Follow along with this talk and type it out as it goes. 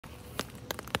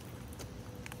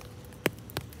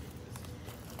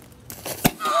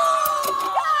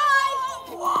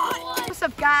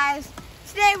guys?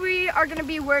 Today we are going to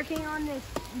be working on this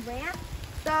ramp.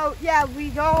 So yeah, we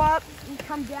go up and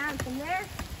come down from there.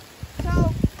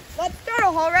 So let's start a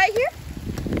hole right here.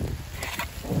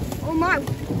 Oh my,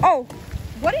 oh,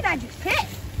 what did I just hit?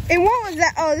 And what was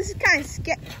that? Oh, this is kind of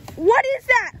scary. What is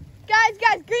that? Guys,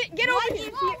 get over here.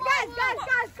 Guys,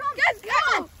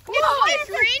 come. It's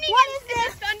raining. What is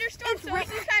this? Thunderstorm, so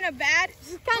this is kind of bad.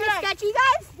 This is kind of sketchy,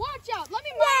 guys. Watch out. Let me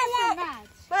move some mats.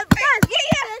 But guys, look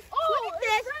at this.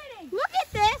 It's raining. Look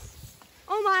at this.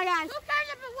 Oh my gosh. Look at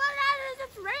it, but what that is,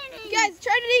 it's raining. Guys,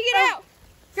 try to dig it out.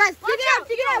 Guys, dig it out.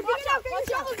 Get the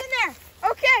shovels in there.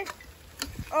 Okay.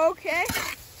 Oh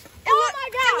my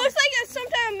God. It looks like some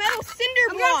type of metal cinder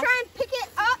block. I'm going to try and pick it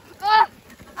up.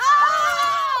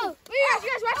 Oh! You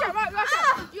guys, watch out.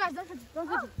 You guys, don't touch it.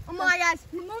 Oh my gosh.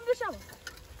 Move the shovel.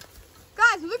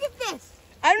 Guys, look at this.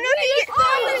 I don't know if you get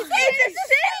it's a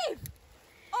safe.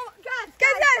 Oh, guys,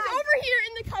 over here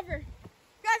in the cover.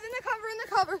 Guys, in the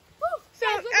cover. So,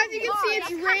 as you can see,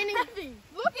 it's raining.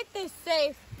 Look at this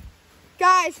safe.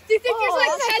 Guys, do you think there's like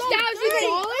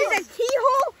 $10,000? There's a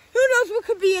keyhole? Who knows what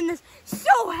could be in this?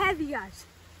 So heavy, guys.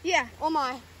 Yeah. Oh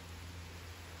my.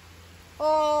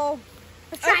 Oh.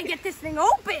 Let's try and get this thing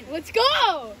open. Let's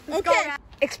go. Okay.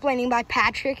 Explaining by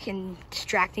Patrick and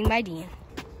distracting by Dean.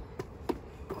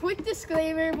 Quick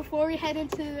disclaimer before we head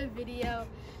into the video.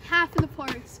 Half of the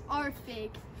parts are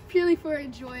fake, purely for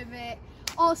enjoyment.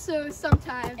 Also,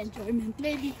 sometimes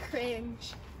maybe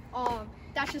cringe.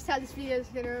 That's just how this video is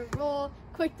gonna roll.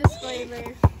 Quick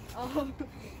disclaimer.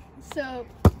 So,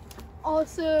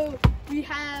 also we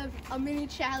have a mini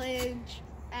challenge,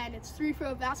 and it's 3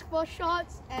 throw basketball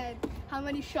shots, and how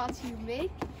many shots you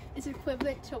make is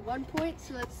equivalent to 1 point.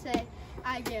 So let's say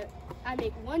I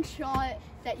make 1 shot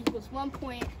that equals 1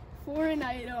 point for an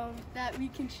item that we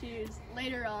can choose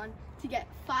later on to get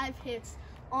 5 hits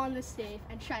on the safe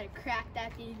and try to crack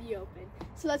that baby open.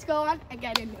 So let's go on and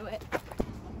get into it.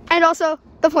 And also,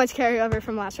 the points carry over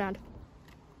from last round.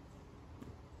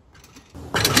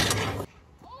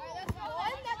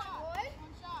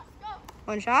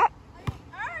 One shot.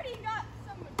 I already got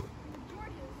some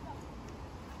majority of the stuff.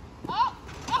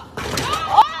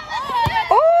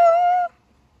 Oh!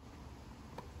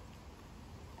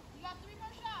 You got 3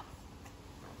 more shots.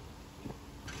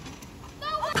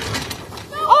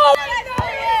 Oh!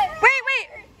 Wait.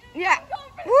 Yeah.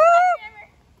 Woo!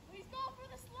 Please go for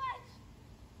the sledge.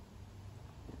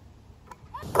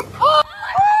 Oh!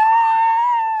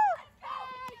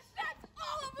 That's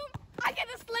all of them. I get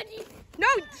a sledgy. No,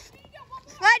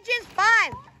 sledge is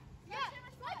 5. Yeah.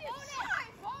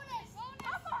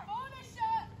 Bonus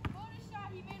shot.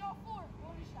 He made all 4.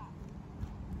 Bonus shot.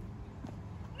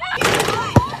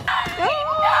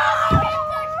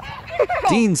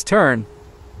 Dean's turn.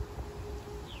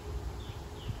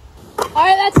 All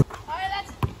right, that's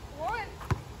 1.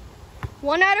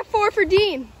 1 out of 4 for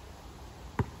Dean.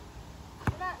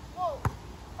 Whoa.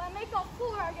 If I make all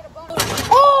 4, I get a bonus.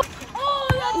 Oh! Oh,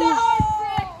 that's a hard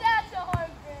trick. That's a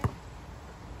hard trick.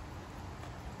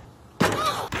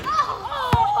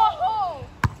 Oh!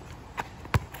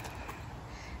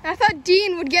 I thought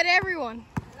Dean would get everyone.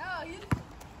 No, he's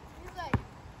like,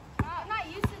 I'm not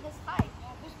used to this height.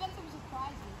 There's been some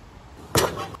surprises.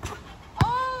 Oh!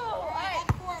 All right.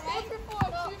 That's 4, right? 2 for 4.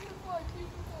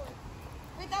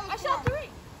 Wait, that was I shot 3.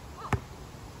 Oh.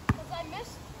 Because I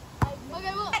missed.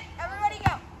 Okay, well. Everybody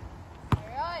go. All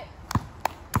right.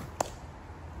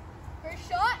 First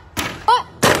shot.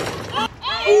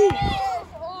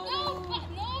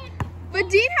 But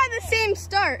Dean had the same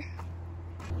start.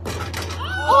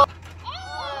 Oh,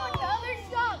 another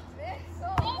shot, man.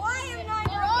 Why am I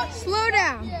not? Slow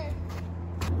down.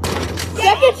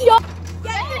 Second shot.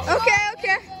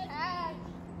 Okay. And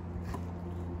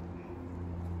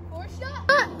 4th shot.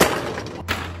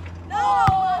 No.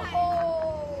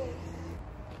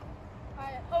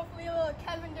 Alright, hopefully a little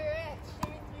Kevin Durant.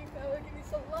 Shimmy 3 will give me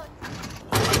some luck.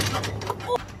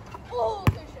 Oh,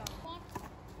 good shot. 1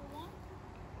 for 1.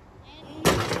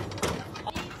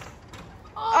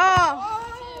 Oh.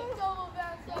 Double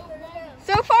bounce.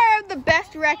 So far, I have the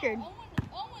best record.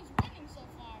 Owen's winning so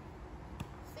far.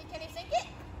 Can he sink it?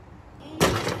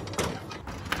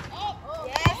 Oh,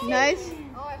 Yes. Nice.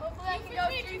 Alright, hopefully I can go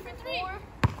 3 for 3.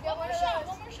 One more shot.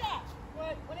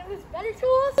 One of his better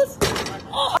tools.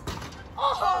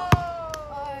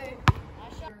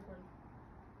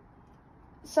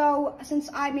 So, since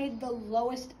I made the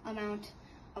lowest amount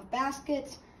of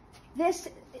baskets, this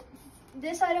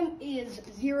item is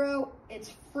 0.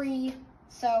 It's free.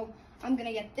 So, I'm going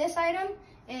to get this item.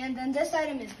 And then this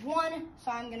item is 1.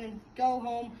 So, I'm going to go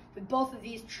home with both of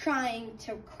these trying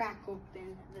to crack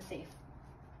open the safe.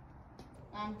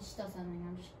 I'm still something.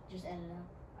 I'm just edit it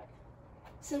out.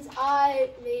 Since I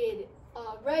made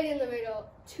right in the middle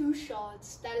 2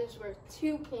 shots, that is worth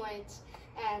 2 points,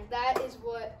 and that is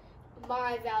what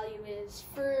my value is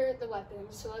for the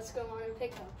weapons. So let's go on and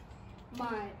pick up.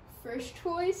 My first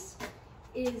choice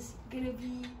is gonna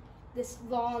be this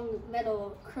long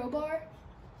metal crowbar.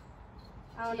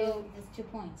 I don't know. That's 2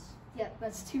 points. Yeah,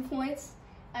 that's 2 points.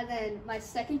 And then my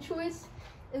second choice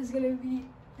is gonna be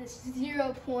this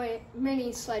 0-point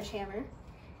mini sledgehammer,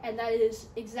 and that is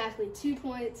exactly 2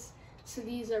 points. So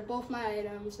these are both my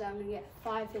items that I'm gonna get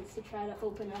 5 hits to try to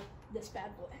open up this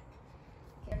bad boy.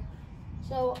 Okay.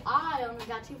 So I only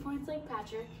got 2 points like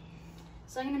Patrick.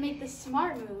 So I'm gonna make the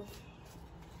smart move.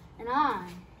 And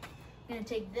I'm gonna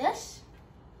take this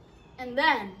and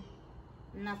then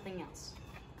nothing else.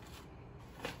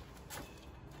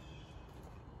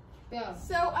 Go.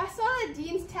 So I saw that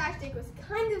Dean's tactic was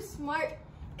kind of smart,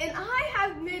 and I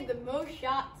have made the most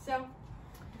shots, so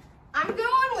I'm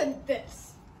going with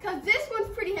this. Because this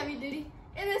one's pretty heavy duty,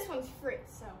 and this one's free,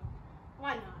 so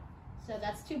why not? So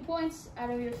that's 2 points out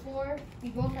of your 4. We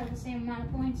both have the same amount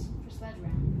of points for sledge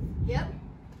round. Yep.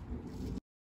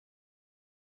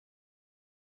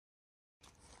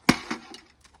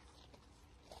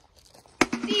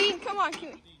 Dean, come on, come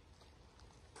here.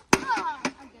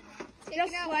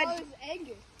 Just slide. All his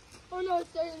anger. Oh no, it's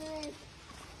starting to rain.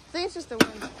 I think it's just the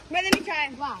wind. But let me try.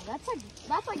 Wow, that's like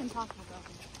impossible,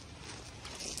 Broken.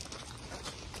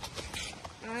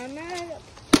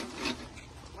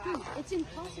 Dude, it's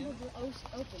impossible to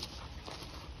open.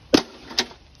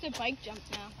 It's a bike jump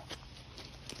now.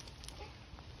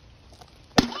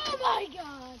 Oh my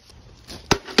god!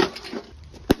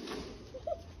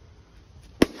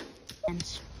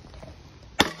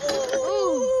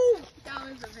 Ooh! That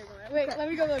was a big one. Wait, let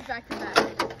me go look back to that.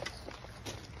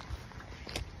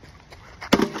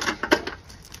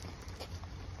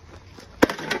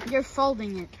 You're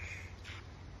folding it.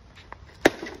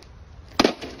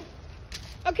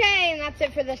 Okay, and that's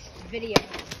it for this video.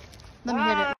 Let me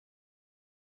hit it.